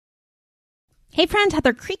Hey friend,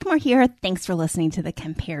 Heather Creekmore here. Thanks for listening to the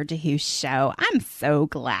Compared to Who show. I'm so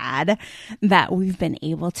glad that we've been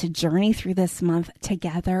able to journey through this month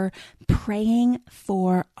together, praying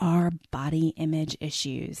for our body image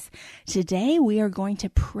issues. Today we are going to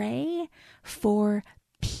pray for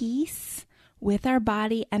peace with our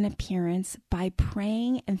body and appearance by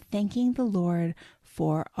praying and thanking the Lord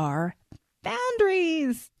for our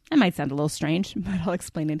boundaries. That might sound a little strange, but I'll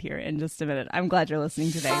explain it here in just a minute. I'm glad you're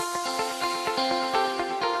listening today.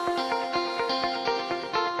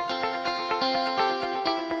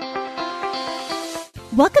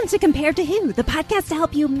 Welcome to Compared to Who, the podcast to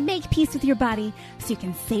help you make peace with your body so you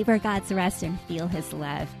can savor God's rest and feel His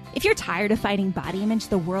love. If you're tired of fighting body image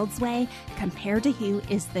the world's way, Compared to Who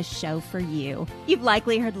is the show for you. You've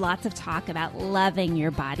likely heard lots of talk about loving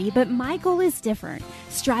your body, but my goal is different.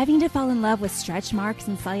 Striving to fall in love with stretch marks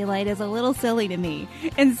and cellulite is a little silly to me.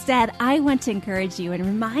 Instead, I want to encourage you and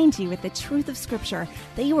remind you with the truth of Scripture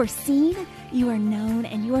that you are seen, you are known,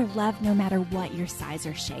 and you are loved no matter what your size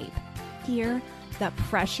or shape. Here, the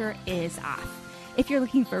pressure is off. If you're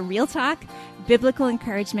looking for real talk, biblical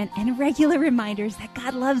encouragement, and regular reminders that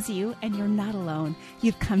God loves you and you're not alone,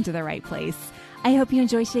 you've come to the right place. I hope you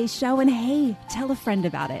enjoy today's show, and hey, tell a friend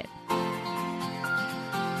about it.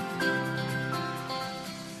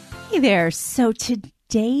 Hey there. So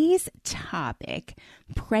today's topic,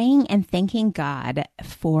 praying and thanking God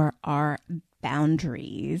for our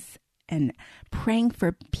boundaries and praying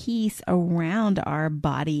for peace around our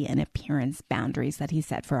body and appearance boundaries that He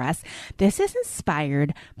set for us. This is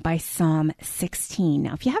inspired by Psalm 16.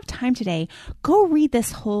 Now, if you have time today, go read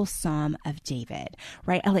this whole Psalm of David,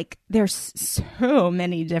 right? There's so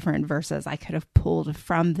many different verses I could have pulled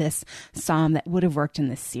from this Psalm that would have worked in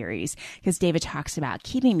this series, because David talks about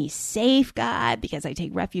keeping me safe, God, because I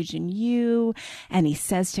take refuge in you. And he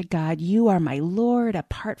says to God, you are my Lord.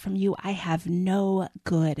 Apart from you, I have no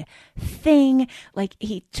good thing. Like,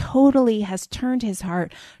 he totally has turned his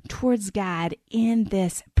heart towards God in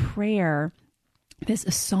this prayer, this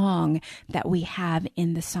song that we have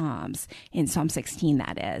in the Psalms, in Psalm 16,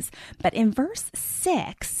 that is. But in verse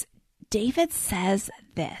 6, David says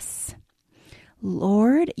this: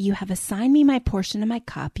 Lord, you have assigned me my portion and my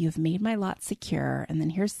cup. You have made my lot secure. And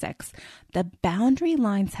then here's 6. The boundary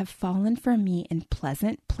lines have fallen for me in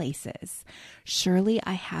pleasant places. Surely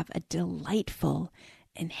I have a delightful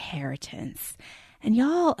inheritance. And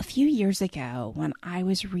y'all, a few years ago, when I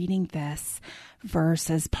was reading this verse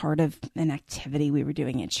as part of an activity we were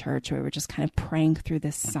doing at church, where we were just kind of praying through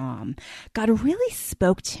this psalm, God really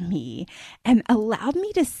spoke to me and allowed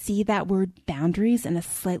me to see that word boundaries in a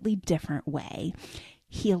slightly different way.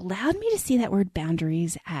 He allowed me to see that word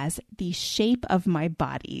boundaries as the shape of my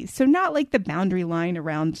body. So not like the boundary line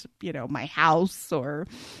around, my house or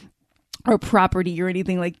property or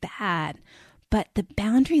anything like that, but the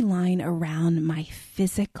boundary line around my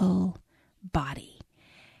physical body.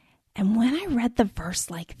 And when I read the verse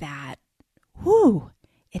like that,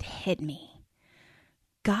 it hit me.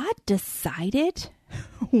 God decided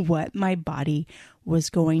what my body was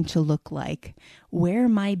going to look like, where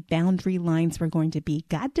my boundary lines were going to be.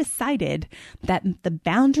 God decided that the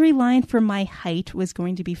boundary line for my height was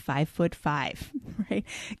going to be 5'5", right?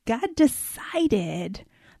 God decided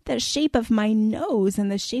the shape of my nose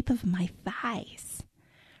and the shape of my thighs,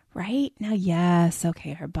 right? Now, yes,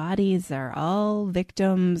 okay, our bodies are all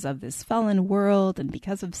victims of this fallen world, and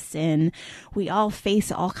because of sin, we all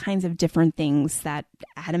face all kinds of different things that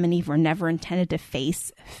Adam and Eve were never intended to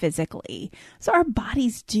face physically. So our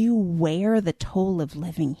bodies do wear the toll of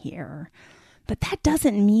living here, but that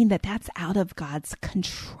doesn't mean that that's out of God's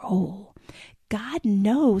control. God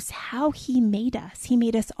knows how He made us. He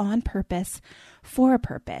made us on purpose, for a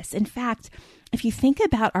purpose. In fact, if you think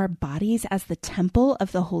about our bodies as the temple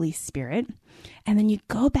of the Holy Spirit, and then you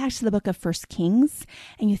go back to the book of 1 Kings,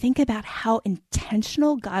 and you think about how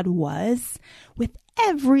intentional God was with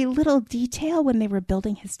every little detail when they were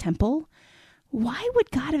building His temple, why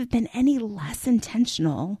would God have been any less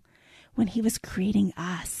intentional when He was creating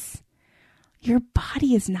us? Your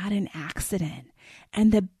body is not an accident.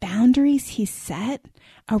 And the boundaries He set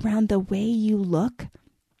around the way you look,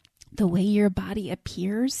 the way your body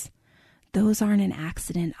appears, those aren't an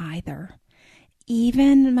accident either.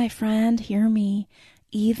 Even, my friend, hear me,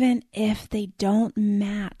 even if they don't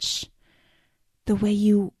match the way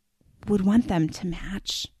you would want them to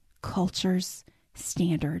match culture's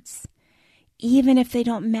standards, even if they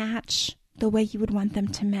don't match the way you would want them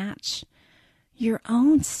to match your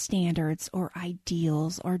own standards or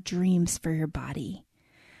ideals or dreams for your body.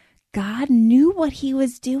 God knew what He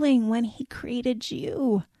was doing when He created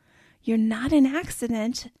you. You're not an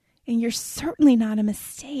accident, and you're certainly not a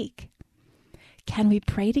mistake. Can we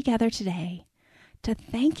pray together today to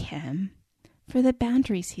thank Him for the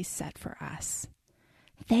boundaries He set for us?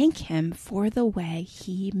 Thank Him for the way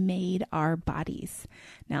He made our bodies.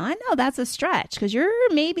 Now, I know that's a stretch because you're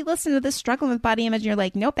maybe listening to this struggling with body image and you're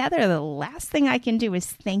like, nope, Heather, the last thing I can do is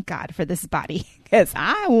thank God for this body because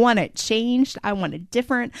I want it changed. I want it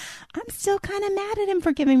different. I'm still kind of mad at Him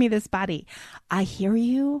for giving me this body. I hear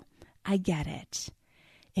you. I get it.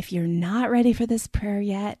 If you're not ready for this prayer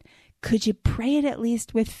yet, could you pray it at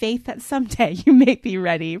least with faith that someday you may be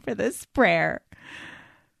ready for this prayer?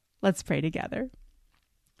 Let's pray together.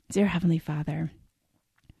 Dear Heavenly Father,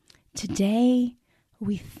 today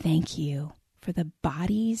we thank You for the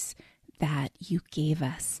bodies that You gave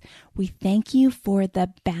us. We thank You for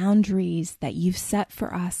the boundaries that You've set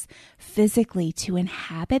for us physically to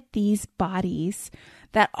inhabit these bodies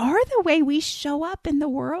that are the way we show up in the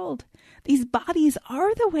world. These bodies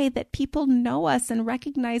are the way that people know us and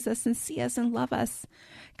recognize us and see us and love us.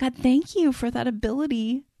 God, thank You for that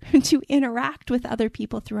ability to interact with other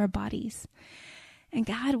people through our bodies. And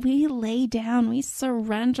God, we lay down, we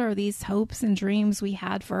surrender these hopes and dreams we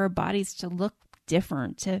had for our bodies to look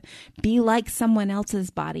different, to be like someone else's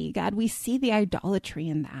body. God, we see the idolatry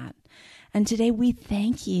in that. And today we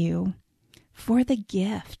thank You for the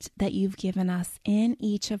gift that You've given us in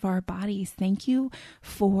each of our bodies. Thank You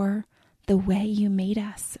for the way You made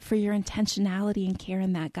us, for Your intentionality and care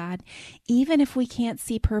in that, God. Even if we can't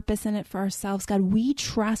see purpose in it for ourselves, God, we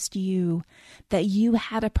trust You that You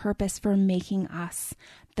had a purpose for making us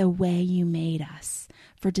the way You made us,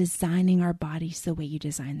 for designing our bodies the way You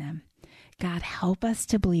designed them. God, help us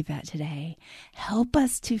to believe that today. Help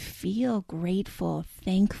us to feel grateful,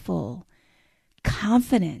 thankful,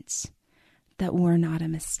 confident that we're not a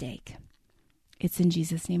mistake. It's in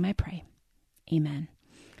Jesus' name I pray. Amen.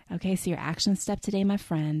 Okay, so your action step today, my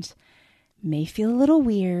friend, may feel a little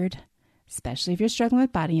weird, especially if you're struggling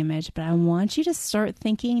with body image, but I want you to start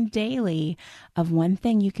thinking daily of one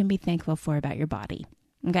thing you can be thankful for about your body.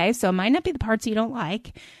 Okay, so it might not be the parts you don't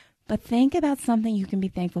like, but think about something you can be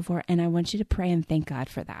thankful for, and I want you to pray and thank God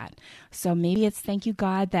for that. So maybe it's thank You,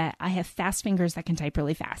 God, that I have fast fingers that can type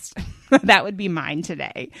really fast. That would be mine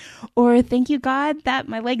today. Or thank You, God, that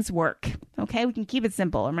my legs work. Okay, we can keep it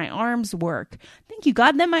simple. Or my arms work. Thank You,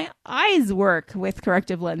 God, that my eyes work with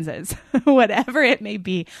corrective lenses. Whatever it may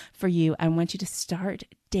be for you, I want you to start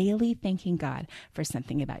daily thanking God for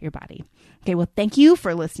something about your body. Okay, well, thank you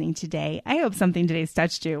for listening today. I hope something today's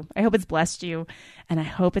touched you. I hope it's blessed you. And I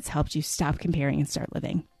hope it's helped you stop comparing and start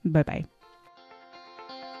living. Bye-bye.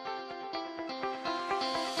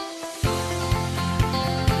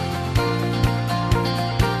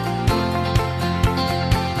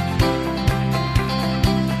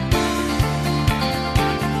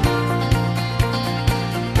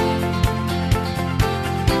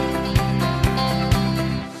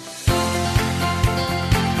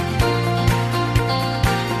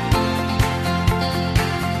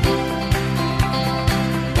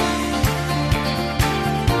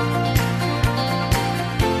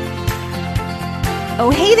 Oh,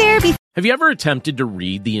 hey there. Have you ever attempted to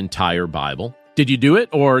read the entire Bible? Did you do it,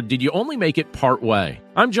 or did you only make it part way?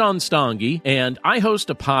 I'm John Stange, and I host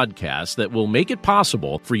a podcast that will make it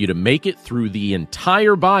possible for you to make it through the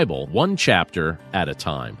entire Bible, one chapter at a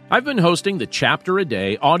time. I've been hosting the Chapter a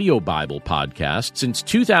Day audio Bible podcast since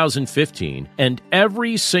 2015, and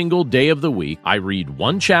every single day of the week, I read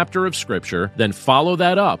one chapter of Scripture, then follow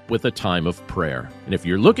that up with a time of prayer. And if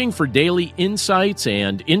you're looking for daily insights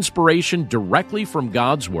and inspiration directly from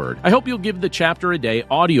God's Word, I hope you'll give the Chapter a Day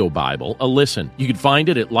audio Bible a listen. You can find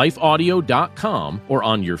it at lifeaudio.com or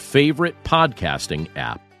on your favorite podcasting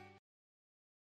app.